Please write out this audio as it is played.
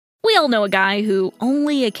all know a guy who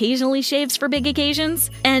only occasionally shaves for big occasions,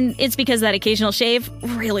 and it's because that occasional shave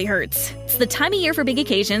really hurts. It's the time of year for big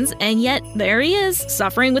occasions, and yet there he is,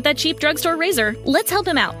 suffering with that cheap drugstore razor. Let's help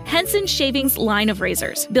him out. Henson Shaving's line of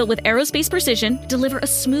razors, built with aerospace precision, deliver a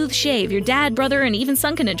smooth shave your dad, brother, and even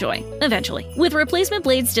son can enjoy, eventually. With replacement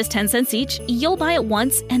blades just 10 cents each, you'll buy it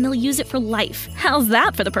once and they'll use it for life. How's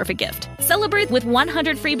that for the perfect gift? Celebrate with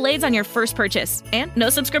 100 free blades on your first purchase, and no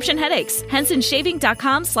subscription headaches.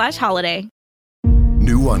 HensonShaving.com/holiday.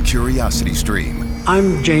 New on CuriosityStream.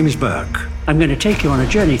 I'm James Burke. I'm going to take you on a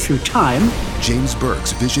journey through time. James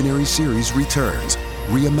Burke's visionary series returns,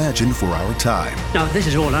 reimagined for our time. Now, this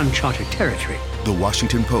is all uncharted territory. The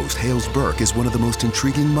Washington Post hails Burke as one of the most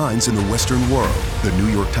intriguing minds in the Western world. The New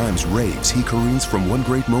York Times raves he careens from one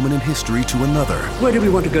great moment in history to another. Where do we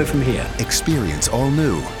want to go from here? Experience all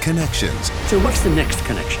new connections. So what's the next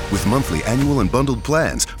connection? With monthly, annual, and bundled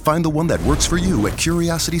plans, find the one that works for you at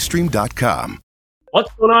CuriosityStream.com.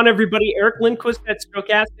 What's going on, everybody? Eric Lindquist at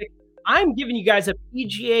Stokastic. I'm giving you guys a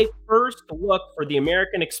PGA first look for the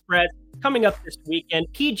American Express coming up this weekend.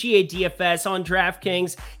 PGA DFS on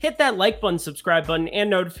DraftKings. Hit that like button, subscribe button, and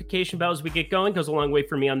notification bell as we get going. It goes a long way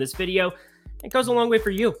for me on this video. It goes a long way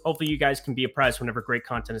for you. Hopefully you guys can be apprised whenever great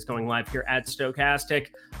content is going live here at Stokastic.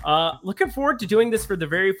 Looking forward to doing this for the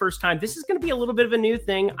very first time. This is going to be a little bit of a new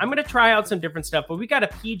thing. I'm going to try out some different stuff, but we got a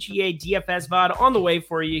PGA DFS VOD on the way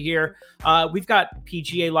for you here. We've got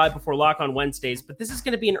PGA Live Before Lock on Wednesdays, but this is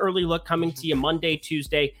going to be an early look coming to you Monday,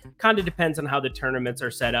 Tuesday. Kind of depends on how the tournaments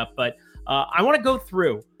are set up, but I want to go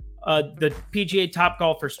through the PGA Top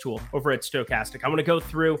Golfers tool over at Stokastic. I want to go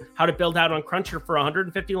through how to build out on Cruncher for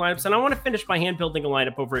 150 lineups, and I want to finish by hand building a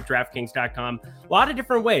lineup over at DraftKings.com. A lot of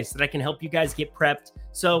different ways that I can help you guys get prepped.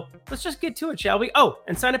 So let's just get to it, shall we? Oh,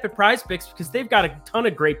 and sign up at PrizePicks because they've got a ton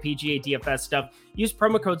of great PGA DFS stuff. Use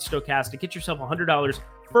promo code Stokastic. Get yourself $100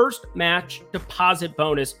 first match deposit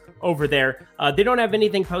bonus over there. They don't have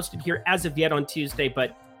anything posted here as of yet on Tuesday,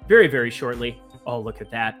 but very, very shortly. Oh, look at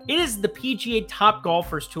that. It is the PGA Top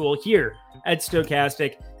Golfers tool here at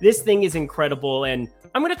Stokastic. This thing is incredible, and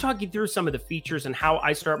I'm going to talk you through some of the features and how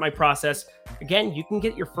I start my process. Again, you can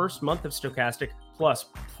get your first month of Stokastic Plus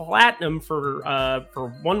Platinum for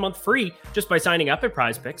 1 month free just by signing up at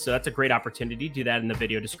PrizePicks, so that's a great opportunity. Do that in the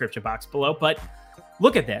video description box below, but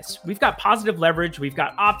look at this. We've got positive leverage. We've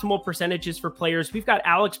got optimal percentages for players. We've got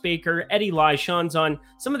Alex Baker, Eddie Lai, Sean Zahn,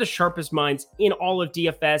 some of the sharpest minds in all of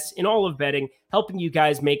DFS, in all of betting, helping you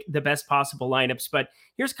guys make the best possible lineups. But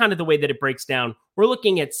here's kind of the way that it breaks down. We're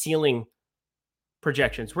looking at ceiling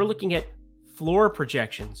projections. We're looking at floor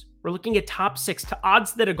projections. We're looking at top six to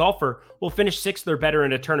odds that a golfer will finish sixth or better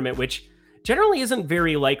in a tournament, which generally isn't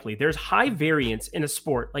very likely. There's high variance in a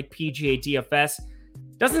sport like PGA DFS.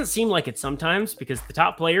 Doesn't seem like it sometimes because the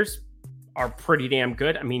top players are pretty damn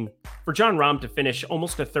good. I mean, for Jon Rahm to finish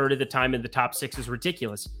almost a third of the time in the top six is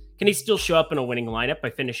ridiculous. Can he still show up in a winning lineup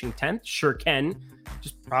by finishing 10th? Sure can.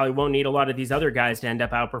 Just probably won't need a lot of these other guys to end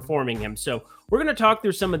up outperforming him. So we're going to talk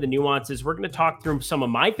through some of the nuances. We're going to talk through some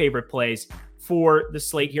of my favorite plays for the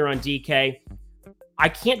slate here on DK. I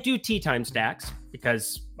can't do tee time stacks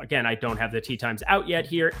because, again, I don't have the tee times out yet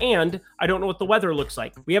here, and I don't know what the weather looks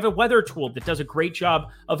like. We have a weather tool that does a great job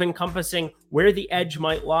of encompassing where the edge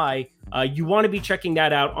might lie. You want to be checking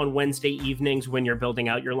that out on Wednesday evenings when you're building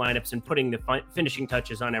out your lineups and putting the finishing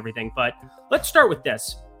touches on everything. But let's start with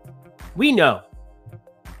this. We know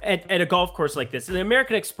at a golf course like this, the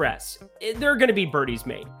American Express, there are going to be birdies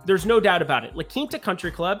made. There's no doubt about it. La Quinta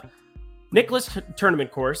Country Club, Nicklaus Tournament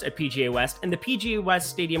Course at PGA West, and the PGA West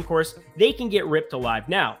Stadium Course, they can get ripped alive.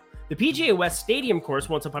 Now, the PGA West Stadium Course,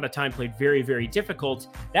 once upon a time, played very, very difficult.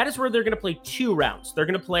 That is where they're going to play 2 rounds. They're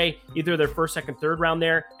going to play either their first, second, third round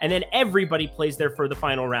there, and then everybody plays there for the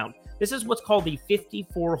final round. This is what's called the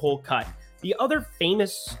 54-hole cut. The other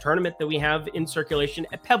famous tournament that we have in circulation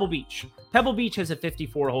at Pebble Beach. Pebble Beach has a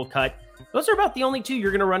 54-hole cut. Those are about the only two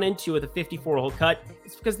you're going to run into with a 54-hole cut.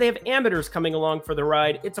 It's because they have amateurs coming along for the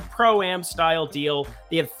ride. It's a pro-am style deal.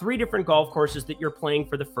 They have 3 different golf courses that you're playing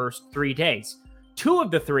for the first 3 days. 2 of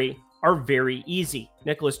the 3 are very easy.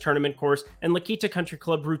 Nicklaus Tournament Course and La Quinta Country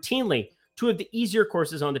Club routinely 2 of the easier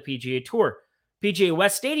courses on the PGA Tour. PGA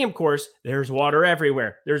West Stadium Course, there's water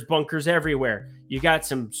everywhere. There's bunkers everywhere. You got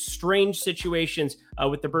some strange situations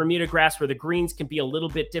with the Bermuda grass where the greens can be a little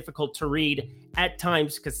bit difficult to read at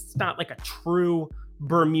times because it's not like a true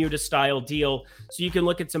Bermuda style deal. So you can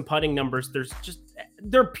look at some putting numbers.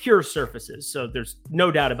 They're pure surfaces. So there's no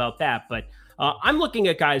doubt about that. But I'm looking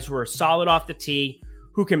at guys who are solid off the tee,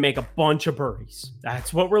 who can make a bunch of birdies.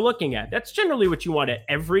 That's what we're looking at. That's generally what you want at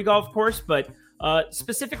every golf course, but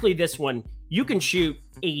specifically this one, you can shoot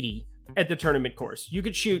 80, at the tournament course. You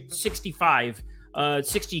could shoot 65,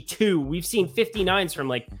 62. We've seen 59s from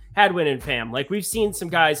like Hadwin and Pham. Like we've seen some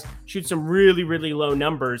guys shoot some really, really low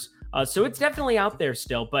numbers. So it's definitely out there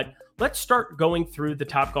still. But let's start going through the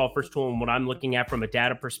top golfers tool and what I'm looking at from a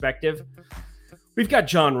data perspective. We've got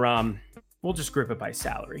Jon Rahm. We'll just group it by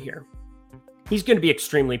salary here. He's going to be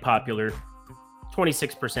extremely popular.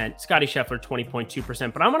 26%. Scotty Scheffler,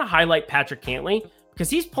 20.2%. But I'm going to highlight Patrick Cantlay because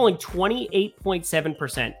he's pulling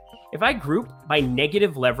 28.7%. If I group by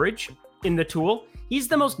negative leverage in the tool, he's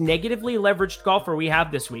the most negatively leveraged golfer we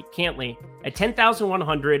have this week. Cantlay at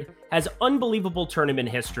 10,100 has unbelievable tournament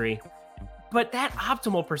history. But that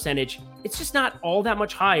optimal percentage, it's just not all that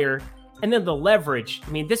much higher. And then the leverage,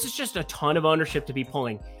 I mean, this is just a ton of ownership to be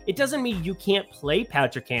pulling. It doesn't mean you can't play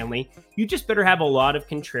Patrick Cantlay. You just better have a lot of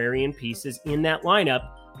contrarian pieces in that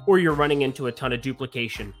lineup or you're running into a ton of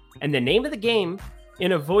duplication. And the name of the game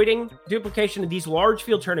in avoiding duplication of these large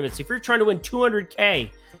field tournaments, if you're trying to win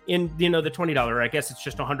 200K in, the $20, or I guess it's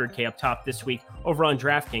just 100K up top this week over on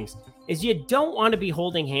DraftKings, is you don't want to be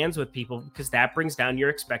holding hands with people because that brings down your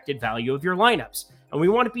expected value of your lineups. And we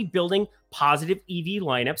want to be building positive EV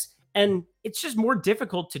lineups. And it's just more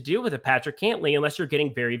difficult to do with a Patrick Cantlay unless you're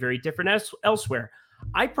getting very, very different elsewhere.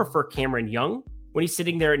 I prefer Cameron Young when he's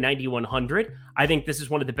sitting there at 9,100. I think this is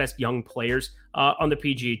one of the best young players on the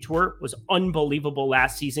PGA Tour. Was unbelievable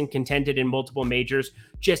last season, contended in multiple majors,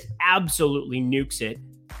 just absolutely nukes it.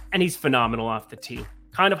 And he's phenomenal off the tee.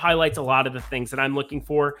 Kind of highlights a lot of the things that I'm looking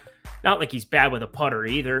for. Not like he's bad with a putter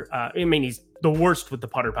either. He's the worst with the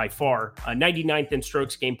putter by far. 99th in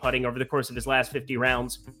strokes gained putting over the course of his last 50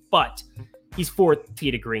 rounds. But he's 4th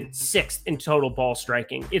tee to green, 6th in total ball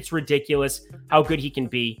striking. It's ridiculous how good he can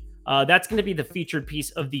be. That's going to be the featured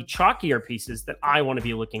piece of the chalkier pieces that I want to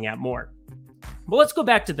be looking at more. But let's go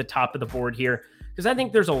back to the top of the board here, because I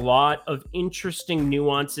think there's a lot of interesting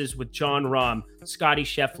nuances with Jon Rahm, Scotty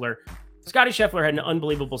Scheffler. Scotty Scheffler had an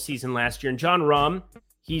unbelievable season last year, and Jon Rahm,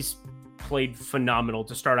 he's played phenomenal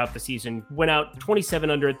to start off the season. Went out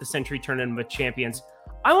 27 under at the Century Tournament of Champions.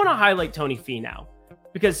 I want to highlight Tony Finau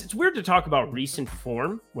because it's weird to talk about recent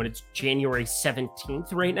form when it's January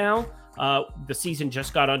 17th right now. The season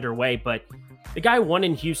just got underway, but the guy won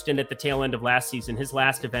in Houston at the tail end of last season, his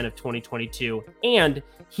last event of 2022. And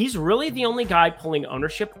he's really the only guy pulling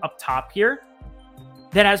ownership up top here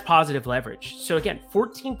that has positive leverage. So again,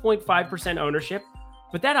 14.5% ownership,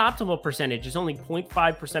 but that optimal percentage is only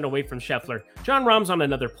 0.5% away from Scheffler. Jon Rahm's on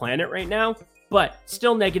another planet right now, but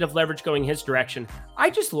still negative leverage going his direction. I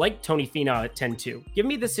just like Tony Finau at 10-2. Give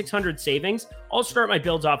me the 600 savings. I'll start my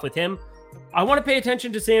builds off with him. I want to pay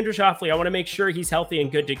attention to Xander Schauffele. I want to make sure he's healthy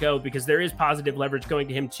and good to go because there is positive leverage going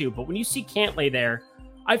to him too. But when you see Cantlay there,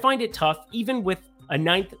 I find it tough, even with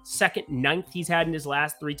a second ninth he's had in his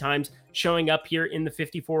last 3 times showing up here in the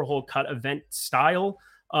 54-hole cut event style.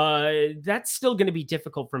 That's still going to be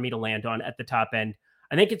difficult for me to land on at the top end.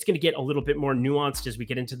 I think it's going to get a little bit more nuanced as we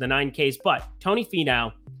get into the 9Ks, but Tony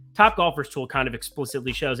Finau, Top Golfers Tool kind of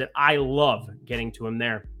explicitly shows it. I love getting to him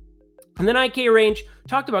there. In the 9K range,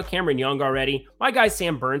 talked about Cameron Young already. My guy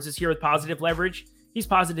Sam Burns is here with positive leverage. He's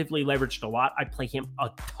positively leveraged a lot. I play him a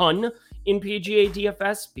ton in PGA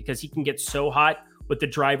DFS because he can get so hot with the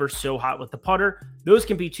driver, so hot with the putter. Those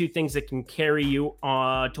can be 2 things that can carry you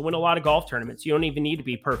to win a lot of golf tournaments. You don't even need to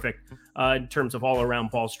be perfect in terms of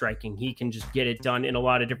all-around ball striking. He can just get it done in a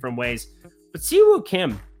lot of different ways. But Siwoo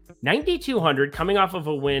Kim, 9,200, coming off of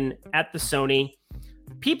a win at the Sony.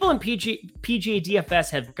 People in PGA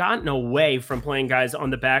DFS have gotten away from playing guys on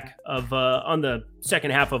the back of on the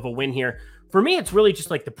second half of a win here. For me, it's really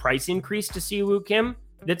just like the price increase to Siwoo Kim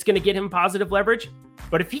that's going to get him positive leverage.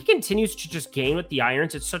 But if he continues to just gain with the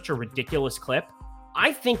irons at such a ridiculous clip,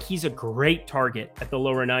 I think he's a great target at the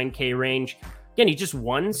lower 9K range. Again, he just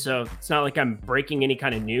won, so it's not like I'm breaking any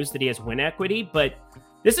kind of news that he has win equity, but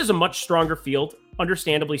this is a much stronger field,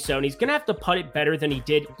 understandably so, and he's going to have to putt it better than he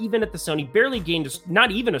did even at the Sony. Barely gained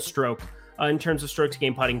not even a stroke in terms of strokes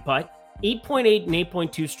gained putting, but 8.8 and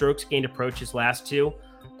 8.2 strokes gained approach his last 2.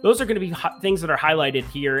 Those are going to be things that are highlighted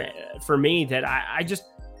here for me that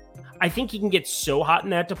I think he can get so hot in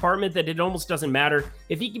that department that it almost doesn't matter.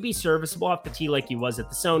 If he can be serviceable off the tee like he was at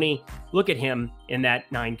the Sony, look at him in that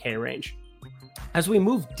 9K range. As we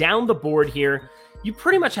move down the board here, you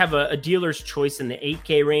pretty much have a dealer's choice in the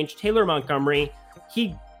 8K range. Taylor Montgomery,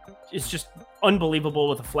 he is just unbelievable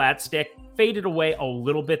with a flat stick. Faded away a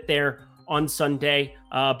little bit there on Sunday,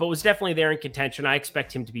 but was definitely there in contention. I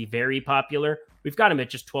expect him to be very popular. We've got him at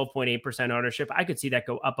just 12.8% ownership. I could see that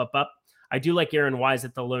go up, up, up. I do like Aaron Wise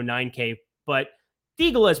at the low 9K, but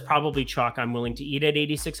Thigala is probably chalk I'm willing to eat at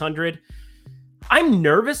 8,600. I'm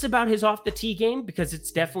nervous about his off the tee game because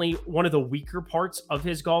it's definitely one of the weaker parts of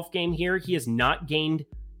his golf game here. He has not gained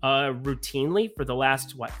routinely for the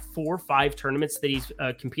last 4 or 5 tournaments that he's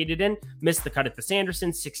competed in. Missed the cut at the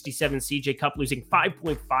Sanderson, 67 CJ Cup, losing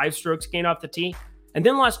 5.5 strokes gain off the tee, and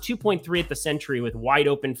then lost 2.3 at the Century with wide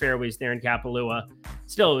open fairways there in Kapalua.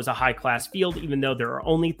 Still, it was a high class field, even though there are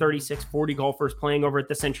only 40 golfers playing over at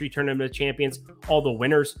the Century Tournament of Champions. All the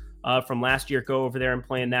winners from last year go over there and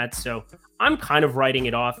play in that. So I'm kind of writing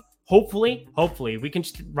it off. Hopefully we can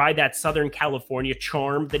just ride that Southern California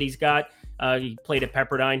charm that he's got. He played at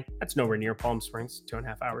Pepperdine. That's nowhere near Palm Springs,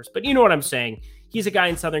 2.5 hours. But you know what I'm saying. He's a guy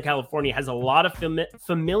in Southern California, has a lot of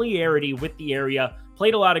familiarity with the area,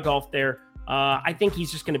 played a lot of golf there. I think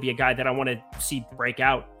he's just going to be a guy that I want to see break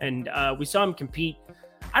out. And we saw him compete.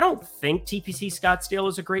 I don't think TPC Scottsdale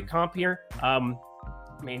is a great comp here.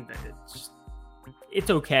 It's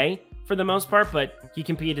okay for the most part, but he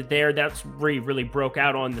competed there. That's where he really broke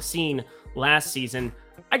out on the scene last season.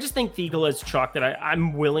 I just think Thiegel is chalk that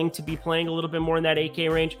I'm willing to be playing a little bit more in that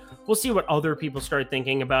 8K range. We'll see what other people start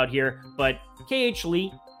thinking about here. But KH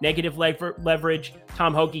Lee, negative leverage.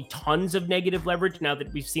 Tom Hoge, tons of negative leverage now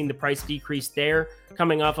that we've seen the price decrease there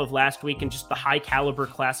coming off of last week and just the high caliber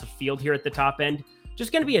class of field here at the top end.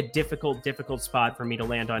 Just going to be a difficult spot for me to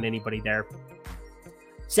land on anybody there.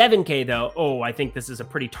 7K though, I think this is a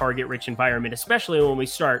pretty target-rich environment, especially when we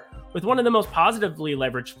start with one of the most positively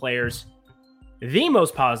leveraged players, the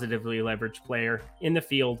most positively leveraged player in the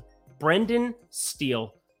field, Brendan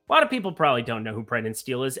Steele. A lot of people probably don't know who Brendan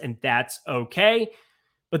Steele is, and that's okay.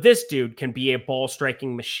 But this dude can be a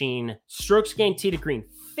ball-striking machine. Strokes gained tee to green,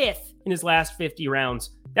 5th in his last 50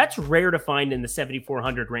 rounds. That's rare to find in the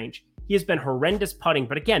 7,400 range. He has been horrendous putting,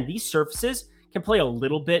 but again, these surfaces can play a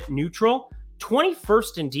little bit neutral.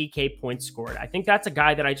 21st in DK points scored. I think that's a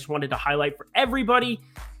guy that I just wanted to highlight for everybody.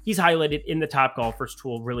 He's highlighted in the Top Golfers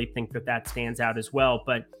tool. Really think that stands out as well.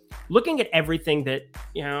 But looking at everything that,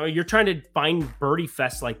 you're trying to find birdie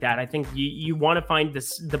fest like that, I think you want to find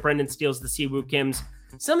the Brendan Steeles, the Siwoo Kims.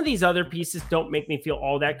 Some of these other pieces don't make me feel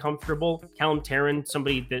all that comfortable. Callum Tarrant,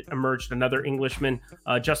 somebody that emerged, another Englishman.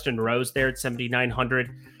 Justin Rose there at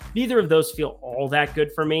 7,900. Neither of those feel all that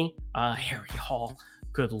good for me. Harry Hall,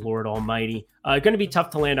 good Lord almighty. Going to be tough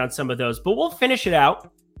to land on some of those. But we'll finish it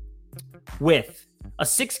out with a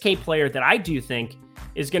 6K player that I do think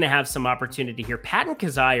is going to have some opportunity here. Patton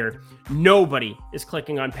Kizzire. Nobody is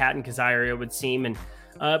clicking on Patton Kizzire, it would seem. And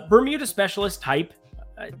Bermuda specialist type.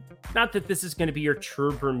 Not that this is going to be your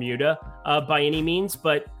true Bermuda by any means,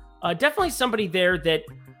 but definitely somebody there that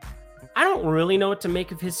I don't really know what to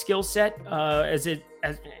make of his skill set, as it's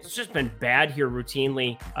just been bad here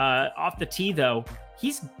routinely. Off the tee, though,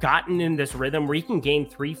 he's gotten in this rhythm where he can gain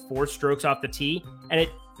 3-4 strokes off the tee, and it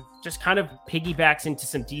just kind of piggybacks into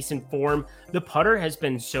some decent form. The putter has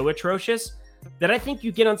been so atrocious that I think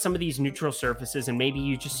you get on some of these neutral surfaces and maybe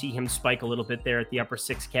you just see him spike a little bit there at the upper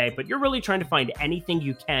 6K, but you're really trying to find anything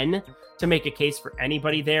you can to make a case for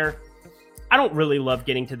anybody there. I don't really love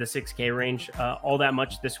getting to the 6K range all that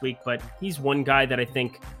much this week, but he's one guy that I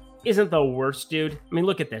think isn't the worst dude. I mean,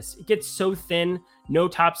 look at this. It gets so thin, no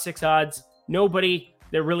top 6 odds, nobody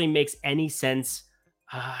that really makes any sense.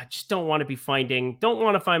 Just don't want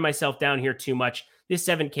to find myself down here too much. This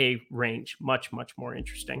 7K range, much more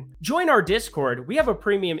interesting. Join our Discord. We have a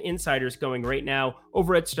premium insiders going right now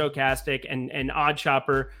over at Stokastic and Odd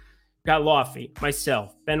Shopper. Got Lofty,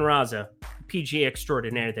 myself, Ben Raza, PGA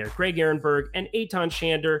extraordinaire there, Greg Ehrenberg, and Eitan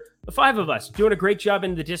Shander. The 5 of us doing a great job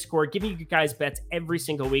in the Discord, giving you guys bets every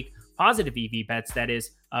single week. Positive EV bets, that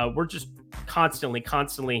is. We're just constantly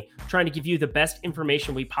trying to give you the best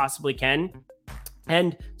information we possibly can.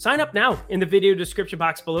 And sign up now in the video description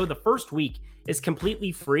box below. The first week is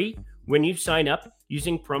completely free when you sign up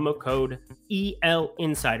using promo code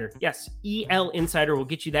ELInsider. Yes, ELInsider will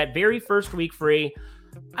get you that very first week free.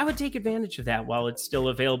 I would take advantage of that while it's still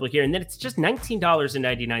available here. And then it's just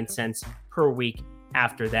 $19.99 per week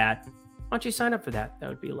after that. Why don't you sign up for that? That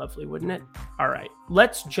would be lovely, wouldn't it? All right,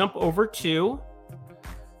 let's jump over to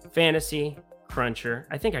Fantasy Cruncher.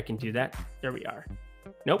 I think I can do that. There we are.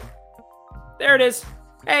 Nope. There it is.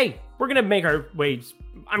 Hey, we're going to make our ways.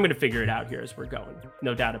 I'm going to figure it out here as we're going.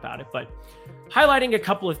 No doubt about it. But highlighting a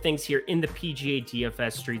couple of things here in the PGA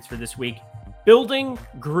DFS streets for this week. Building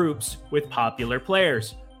groups with popular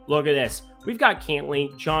players. Look at this. We've got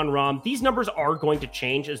Cantley, John Rahm. These numbers are going to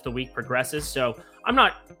change as the week progresses. So I'm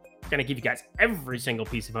not going to give you guys every single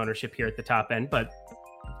piece of ownership here at the top end, but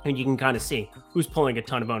and you can kind of see who's pulling a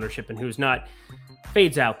ton of ownership and who's not.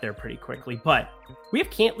 Fades out there pretty quickly. But we have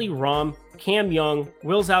Cantley, Rahm, Cam Young,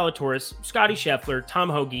 Will Zalatoris, Scotty Scheffler, Tom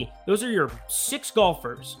Hoge. Those are your 6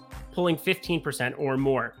 golfers pulling 15% or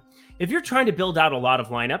more. If you're trying to build out a lot of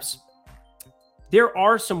lineups, there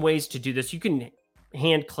are some ways to do this. You can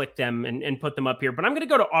hand click them and put them up here, but I'm going to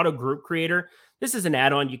go to Auto Group Creator. This is an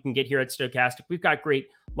add-on you can get here at Stokastic. We've got great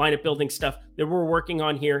lineup building stuff that we're working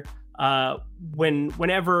on here.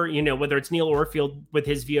 Whenever, whether it's Neil Orfield with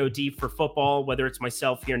his VOD for football, whether it's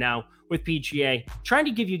myself here now with PGA, trying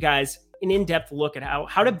to give you guys an in-depth look at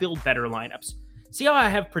how to build better lineups. See how I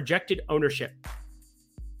have projected ownership?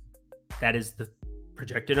 That is the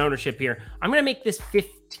projected ownership here. I'm going to make this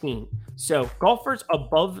 15. So golfers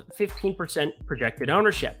above 15% projected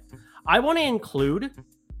ownership. I want to include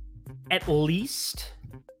at least,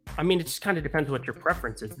 it just kind of depends what your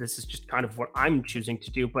preference is. This is just kind of what I'm choosing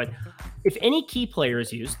to do. But if any key player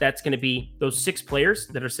is used, that's going to be those 6 players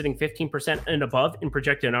that are sitting 15% and above in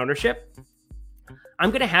projected ownership. I'm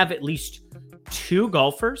going to have at least 2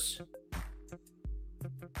 golfers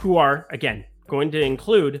who are, again, going to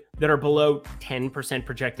include that are below 10%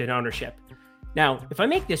 projected ownership. Now, if I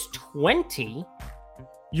make this 20,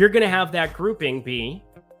 you're going to have that grouping be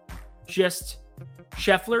just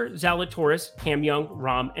Scheffler, Zalatoris, Cam Young,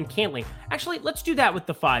 Rahm, and Cantlay. Actually, let's do that with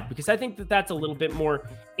the 5 because I think that that's a little bit more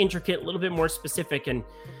intricate, a little bit more specific. And,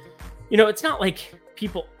 it's not like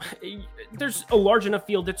there's a large enough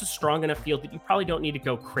field, it's a strong enough field that you probably don't need to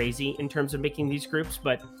go crazy in terms of making these groups.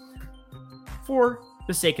 But for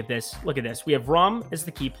the sake of this, look at this. We have Rahm as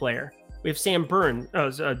the key player. We have Sam Byrne,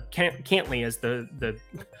 Cantlay as the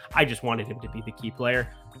I just wanted him to be the key player.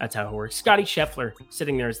 That's how it works. Scotty Scheffler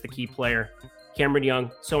sitting there as the key player. Cameron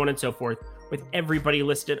Young, so on and so forth, with everybody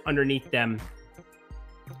listed underneath them.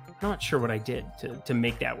 I'm not sure what I did to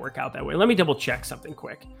make that work out that way. Let me double check something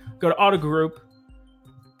quick. Go to Auto Group,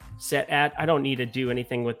 set at, I don't need to do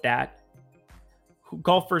anything with that.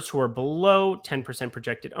 Golfers who are below 10%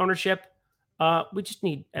 projected ownership. We just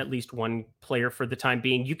need at least 1 player for the time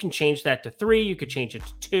being. You can change that to 3. You could change it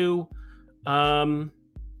to 2.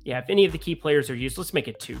 If any of the key players are used, let's make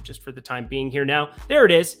it 2 just for the time being here now. There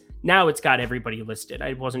it is. Now it's got everybody listed.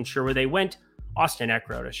 I wasn't sure where they went. Austin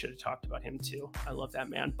Eckroat, I should have talked about him too. I love that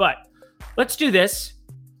man. But let's do this.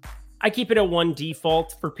 I keep it at 1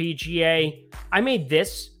 default for PGA. I made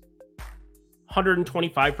this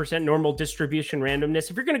 125% normal distribution randomness.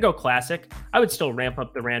 If you're going to go classic, I would still ramp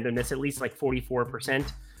up the randomness at least like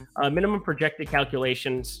 44%. Minimum projected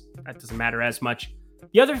calculations, that doesn't matter as much.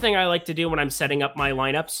 The other thing I like to do when I'm setting up my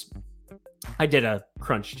lineups, I did a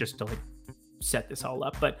crunch just to set this all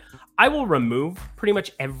up, but I will remove pretty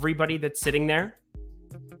much everybody that's sitting there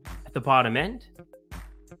at the bottom end.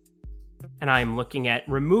 And I'm looking at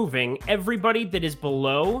removing everybody that is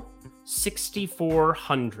below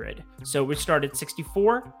 6,400. So we start at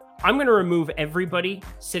 64. I'm going to remove everybody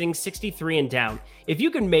sitting 63 and down. If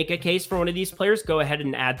you can make a case for one of these players, go ahead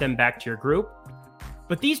and add them back to your group.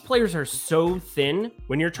 But these players are so thin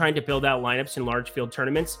when you're trying to build out lineups in large field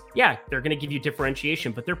tournaments. Yeah, they're going to give you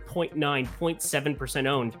differentiation, but they're 0.9, 0.7%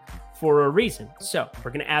 owned for a reason. So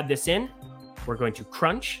we're going to add this in. We're going to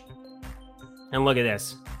crunch. And look at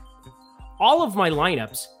this. All of my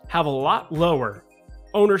lineups have a lot lower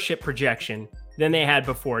ownership projection than they had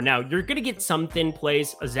before. Now, you're going to get some thin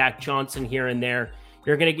plays, a Zach Johnson here and there.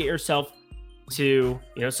 You're going to get yourself to,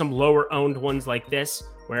 some lower owned ones like this,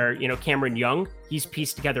 where, Cameron Young, he's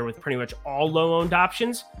pieced together with pretty much all low-owned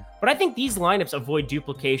options. But I think these lineups avoid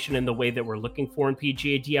duplication in the way that we're looking for in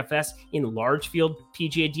PGA DFS, in large field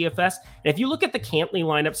PGA DFS. And if you look at the Cantlay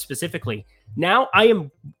lineup specifically, now I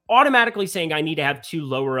am automatically saying I need to have 2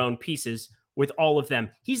 lower-owned pieces with all of them.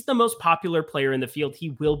 He's the most popular player in the field.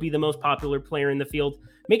 He will be the most popular player in the field.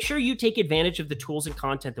 Make sure you take advantage of the tools and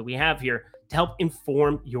content that we have here to help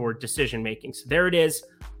inform your decision-making. So there it is.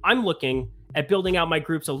 I'm looking at building out my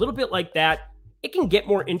groups a little bit like that. It can get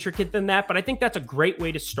more intricate than that, but I think that's a great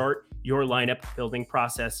way to start your lineup building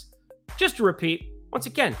process. Just to repeat, once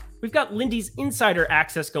again, we've got Lindy's insider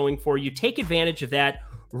access going for you. Take advantage of that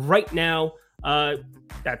right now.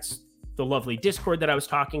 That's the lovely Discord that I was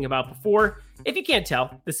talking about before. If you can't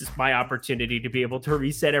tell, this is my opportunity to be able to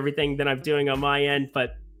reset everything that I'm doing on my end,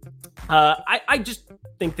 but I just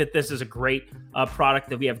think that this is a great product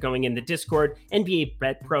that we have going in the Discord. NBA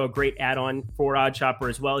Bet Pro, a great add-on for OddsShopper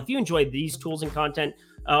as well. If you enjoy these tools and content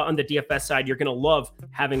on the DFS side, you're going to love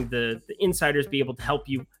having the insiders be able to help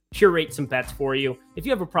you curate some bets for you. If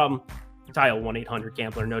you have a problem, dial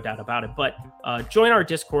 1-800-GAMBLER, no doubt about it. But join our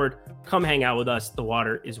Discord. Come hang out with us. The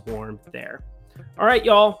water is warm there. All right,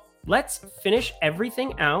 y'all. Let's finish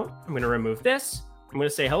everything out. I'm going to remove this. I'm going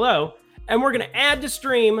to say hello. And we're going to add to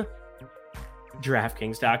stream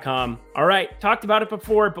DraftKings.com. All right, talked about it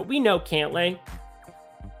before, but we know Cantlay.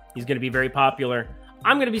 He's going to be very popular.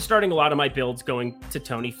 I'm going to be starting a lot of my builds going to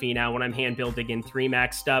Tony Finau when I'm hand building in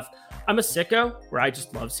 3-max stuff. I'm a sicko where I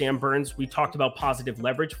just love Sam Burns. We talked about positive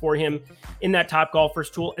leverage for him in that Top Golfers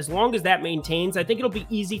tool. As long as that maintains, I think it'll be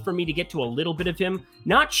easy for me to get to a little bit of him.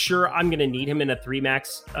 Not sure I'm going to need him in a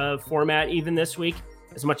 3-max format even this week.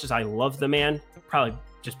 As much as I love the man, probably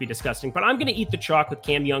just be disgusting. But I'm going to eat the chalk with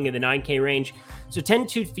Cam Young in the 9K range. So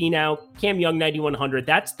 10-2 Finau, Cam Young 9,100.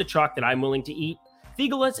 That's the chalk that I'm willing to eat.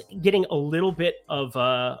 Figala's getting a little bit of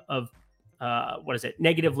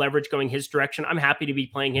negative leverage going his direction. I'm happy to be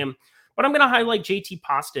playing him, but I'm going to highlight JT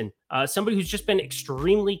Poston, somebody who's just been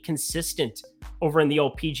extremely consistent over in the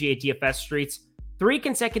old PGA DFS streets. 3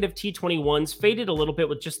 consecutive T21s, faded a little bit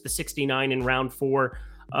with just the 69 in round 4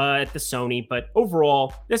 at the Sony, but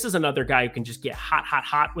overall, this is another guy who can just get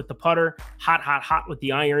hot with the putter, hot with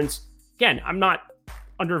the irons. Again, I'm not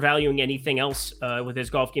undervaluing anything else with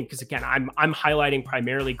his golf game because, again, I'm highlighting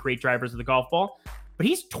primarily great drivers of the golf ball, but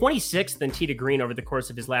he's 26th in tee to green over the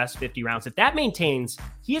course of his last 50 rounds. If that maintains,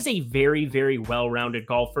 he is a very, very well-rounded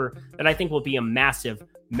golfer that I think will be a massive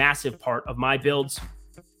part of my builds.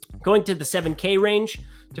 Going to the 7K range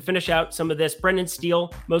to finish out some of this, Brendan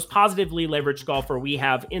Steele, most positively leveraged golfer we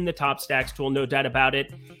have in the Top Stacks tool, no doubt about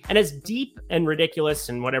it. And as deep and ridiculous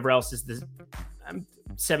and whatever else is the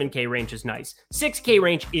 7K range is nice. 6K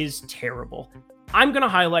range is terrible. I'm going to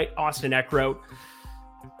highlight Austin Eckroat.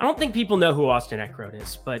 I don't think people know who Austin Eckroat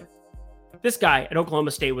is, but this guy at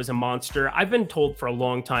Oklahoma State was a monster. I've been told for a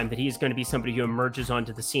long time that he's going to be somebody who emerges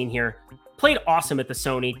onto the scene here. Played awesome at the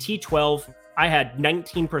Sony. T12, I had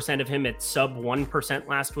 19% of him at sub 1%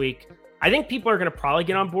 last week. I think people are going to probably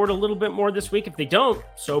get on board a little bit more this week. If they don't,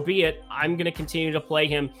 so be it. I'm going to continue to play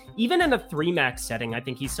him. Even in a 3-max setting, I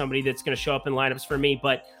think he's somebody that's going to show up in lineups for me.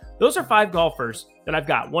 But those are 5 golfers that I've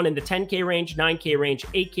got. One in the 10K range, 9K range,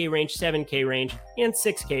 8K range, 7K range, and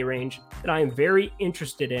 6K range that I am very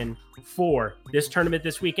interested in for this tournament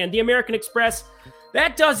this weekend. The American Express,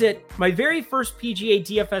 that does it. My very first PGA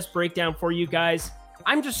DFS breakdown for you guys.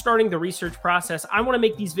 I'm just starting the research process. I want to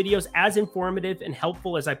make these videos as informative and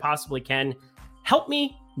helpful as I possibly can. Help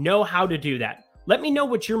me know how to do that. Let me know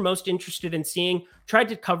what you're most interested in seeing. Tried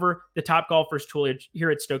to cover the Top Golfers tool here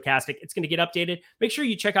at Stokastic. It's going to get updated. Make sure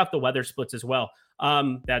you check out the weather splits as well.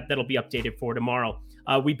 That'll be updated for tomorrow.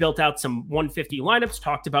 We built out some 150 lineups,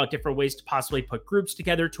 talked about different ways to possibly put groups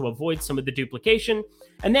together to avoid some of the duplication.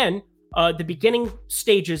 And then the beginning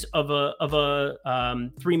stages of a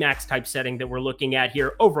 3-max type setting that we're looking at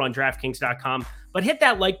here over on DraftKings.com. But hit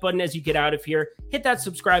that like button as you get out of here. Hit that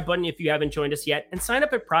subscribe button if you haven't joined us yet. And sign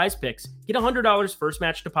up at Prize Picks. Get $100 first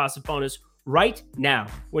match deposit bonus right now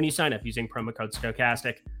when you sign up using promo code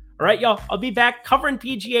Stokastic. All right, y'all. I'll be back covering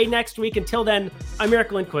PGA next week. Until then, I'm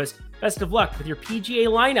Eric Lindquist. Best of luck with your PGA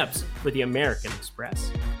lineups for the American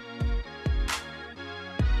Express.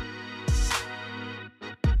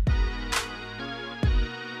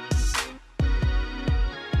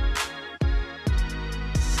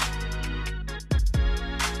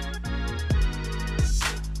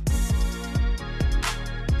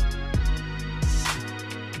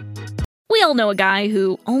 We all know a guy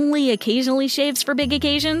who only occasionally shaves for big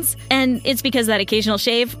occasions, and it's because that occasional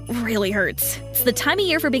shave really hurts. It's the time of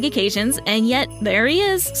year for big occasions, and yet there he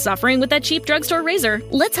is, suffering with that cheap drugstore razor.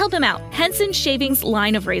 Let's help him out. Henson Shaving's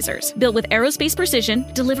line of razors, built with aerospace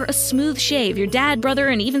precision, deliver a smooth shave your dad, brother,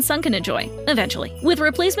 and even son can enjoy, eventually. With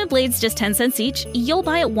replacement blades just 10 cents each, you'll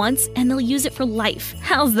buy it once, and they'll use it for life.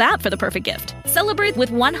 How's that for the perfect gift? Celebrate with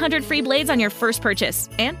 100 free blades on your first purchase,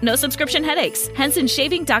 and no subscription headaches.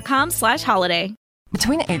 HensonShaving.com/holiday.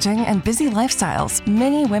 Between aging and busy lifestyles,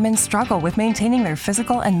 many women struggle with maintaining their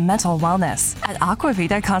physical and mental wellness. At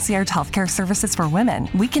Aquavita Concierge Healthcare Services for Women,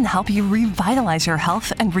 we can help you revitalize your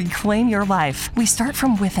health and reclaim your life. We start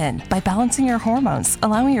from within by balancing your hormones,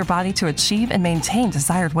 allowing your body to achieve and maintain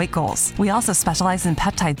desired weight goals. We also specialize in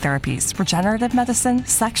peptide therapies, regenerative medicine,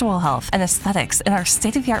 sexual health, and aesthetics in our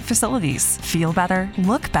state-of-the-art facilities. Feel better,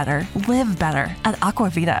 look better, live better at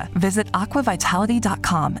Aquavita. Visit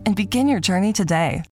aquavitality.com and begin your journey today.